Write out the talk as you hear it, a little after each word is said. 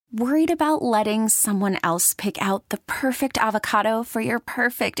Worried about letting someone else pick out the perfect avocado for your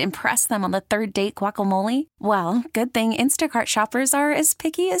perfect impress them on the third date guacamole? Well, good thing Instacart shoppers are as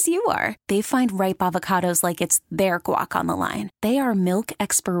picky as you are. They find ripe avocados like it's their guac on the line. They are milk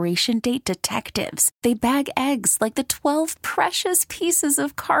expiration date detectives. They bag eggs like the 12 precious pieces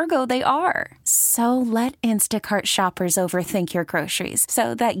of cargo they are. So let Instacart shoppers overthink your groceries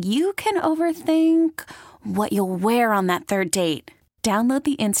so that you can overthink what you'll wear on that third date. Download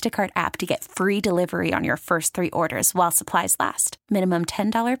the Instacart app to get free delivery on your first 3 orders while supplies last. Minimum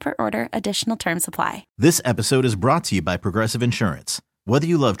 $10 per order. Additional terms apply. This episode is brought to you by Progressive Insurance. Whether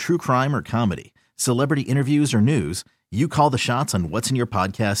you love true crime or comedy, celebrity interviews or news, you call the shots on what's in your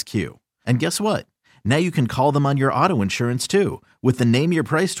podcast queue. And guess what? Now you can call them on your auto insurance too with the Name Your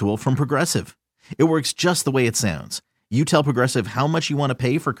Price tool from Progressive. It works just the way it sounds. You tell Progressive how much you want to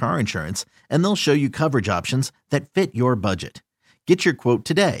pay for car insurance, and they'll show you coverage options that fit your budget. Get your quote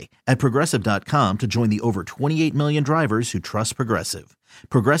today at Progressive.com to join the over 28 million drivers who trust Progressive.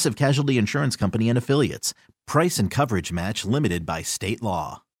 Progressive Casualty Insurance Company and Affiliates. Price and coverage match limited by state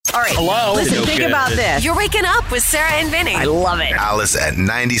law. All right. Hello. Listen, think about this. You're waking up with Sarah and Vinny. I love it. Alice at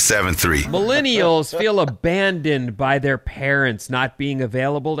 97.3. Millennials feel abandoned by their parents not being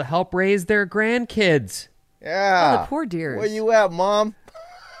available to help raise their grandkids. Oh, the poor dears. Where you at, Mom?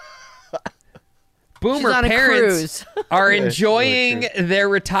 Boomer parents are enjoying their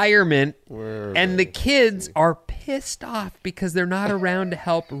retirement, and the kids are pissed off because they're not around to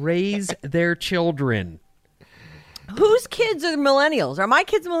help raise their children. Whose kids are the millennials? Are my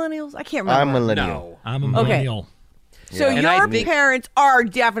kids millennials? I can't remember. I'm millennial. No. I'm a millennial. Okay. So your parents are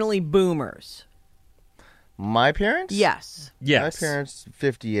definitely boomers. My parents? Yes. Yes. My parents,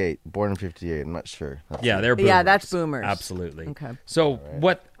 58, born in 58. I'm not sure. They're boomers. Yeah, that's boomers. Absolutely. Okay. So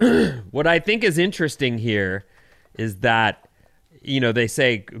what I think is interesting here is that, they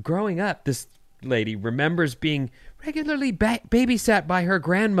say growing up, this lady remembers being regularly babysat by her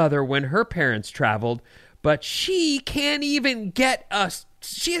grandmother when her parents traveled, but she can't even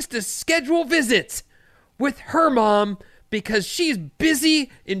she has to schedule visits with her mom because she's busy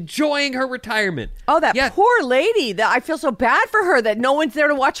enjoying her retirement. Oh, that poor lady. I feel so bad for her that no one's there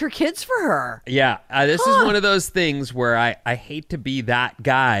to watch her kids for her. Yeah, this is one of those things where I hate to be that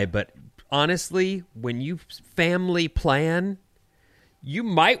guy, but honestly, when you family plan, you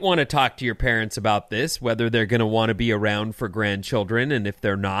might want to talk to your parents about this, whether they're going to want to be around for grandchildren, and if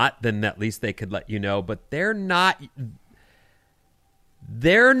they're not, then at least they could let you know, but they're not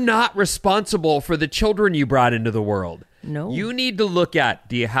responsible for the children you brought into the world. No. You need to look at,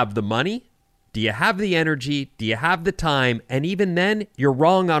 do you have the money? Do you have the energy? Do you have the time? And even then, you're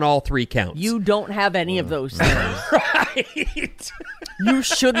wrong on all 3 counts. You don't have any of those things. Right. You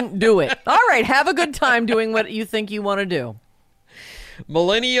shouldn't do it. All right, have a good time doing what you think you want to do.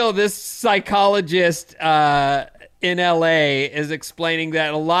 Millennial, this psychologist in LA is explaining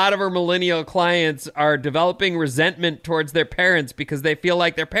that a lot of her millennial clients are developing resentment towards their parents because they feel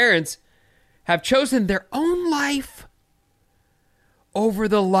like their parents have chosen their own life over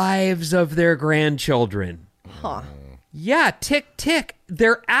the lives of their grandchildren. Huh. Yeah, tick, tick.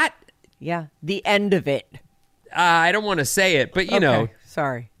 They're at... Yeah, the end of it. I don't want to say it, but you know.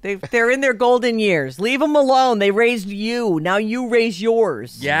 Sorry. They're in their golden years. Leave them alone. They raised you. Now you raise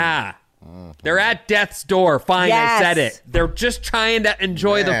yours. Yeah. They're at death's door. Fine, Yes. I said it. They're just trying to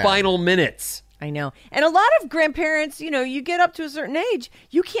enjoy the final minutes. I know. And a lot of grandparents, you get up to a certain age,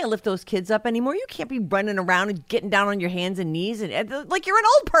 you can't lift those kids up anymore. You can't be running around and getting down on your hands and knees and like you're an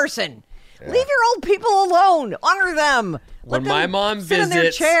old person. Yeah. Leave your old people alone. Honor them. When my mom sit in their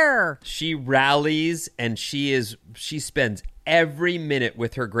visits, chair. she rallies and she spends every minute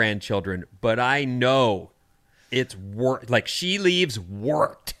with her grandchildren, but I know it's work. Like she leaves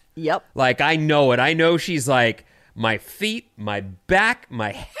worked. Yep. Like I know it. I know she's like, my feet, my back,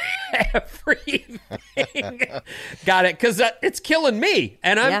 my everything. Got it. Because it's killing me.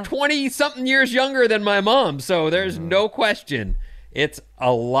 And I'm 20-something years younger than my mom. So there's no question. It's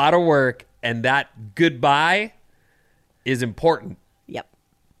a lot of work. And that goodbye is important. Yep.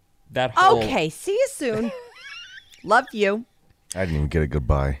 That whole... Okay. See you soon. Love you. I didn't even get a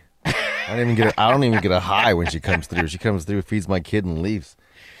goodbye. I don't even get a hi when she comes through. She comes through, feeds my kid, and leaves.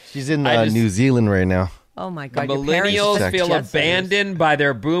 She's in New Zealand right now. Oh, my God. The millennials feel abandoned by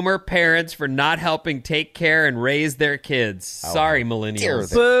their boomer parents for not helping take care and raise their kids. Sorry,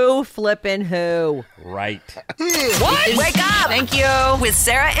 millennials. Boo flippin' who. Right. What? Wake up! Thank you. With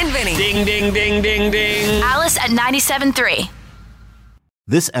Sarah and Vinny. Ding, ding, ding, ding, ding. Alice at 97.3.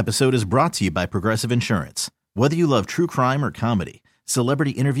 This episode is brought to you by Progressive Insurance. Whether you love true crime or comedy,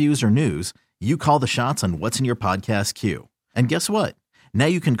 celebrity interviews or news, you call the shots on what's in your podcast queue. And guess what? Now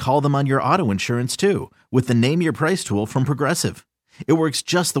you can call them on your auto insurance too with the Name Your Price tool from Progressive. It works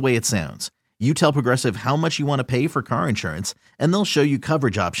just the way it sounds. You tell Progressive how much you want to pay for car insurance, and they'll show you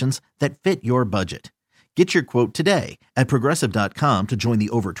coverage options that fit your budget. Get your quote today at Progressive.com to join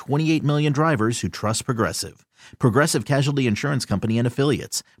the over 28 million drivers who trust Progressive. Progressive Casualty Insurance Company and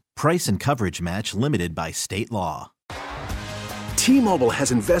Affiliates. Price and coverage match limited by state law. T-Mobile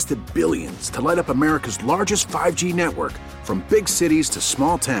has invested billions to light up America's largest 5G network, from big cities to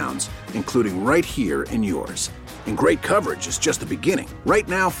small towns, including right here in yours. And great coverage is just the beginning. Right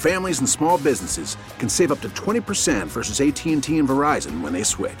now, families and small businesses can save up to 20% versus AT&T and Verizon when they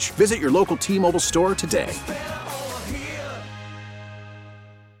switch. Visit your local T-Mobile store today.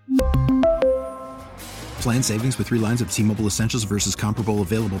 Plan savings with 3 lines of T-Mobile Essentials versus comparable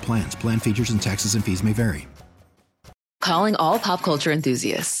available plans. Plan features and taxes and fees may vary. Calling all pop culture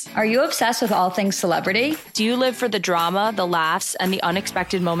enthusiasts. Are you obsessed with all things celebrity? Do you live for the drama, the laughs, and the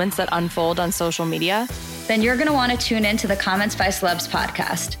unexpected moments that unfold on social media? Then you're going to want to tune in to the Comments by Celebs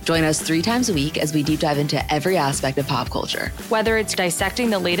podcast. Join us 3 times a week as we deep dive into every aspect of pop culture. Whether it's dissecting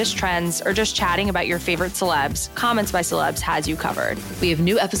the latest trends or just chatting about your favorite celebs, Comments by Celebs has you covered. We have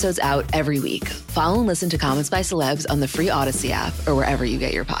new episodes out every week. Follow and listen to Comments by Celebs on the free Odyssey app or wherever you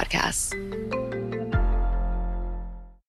get your podcasts.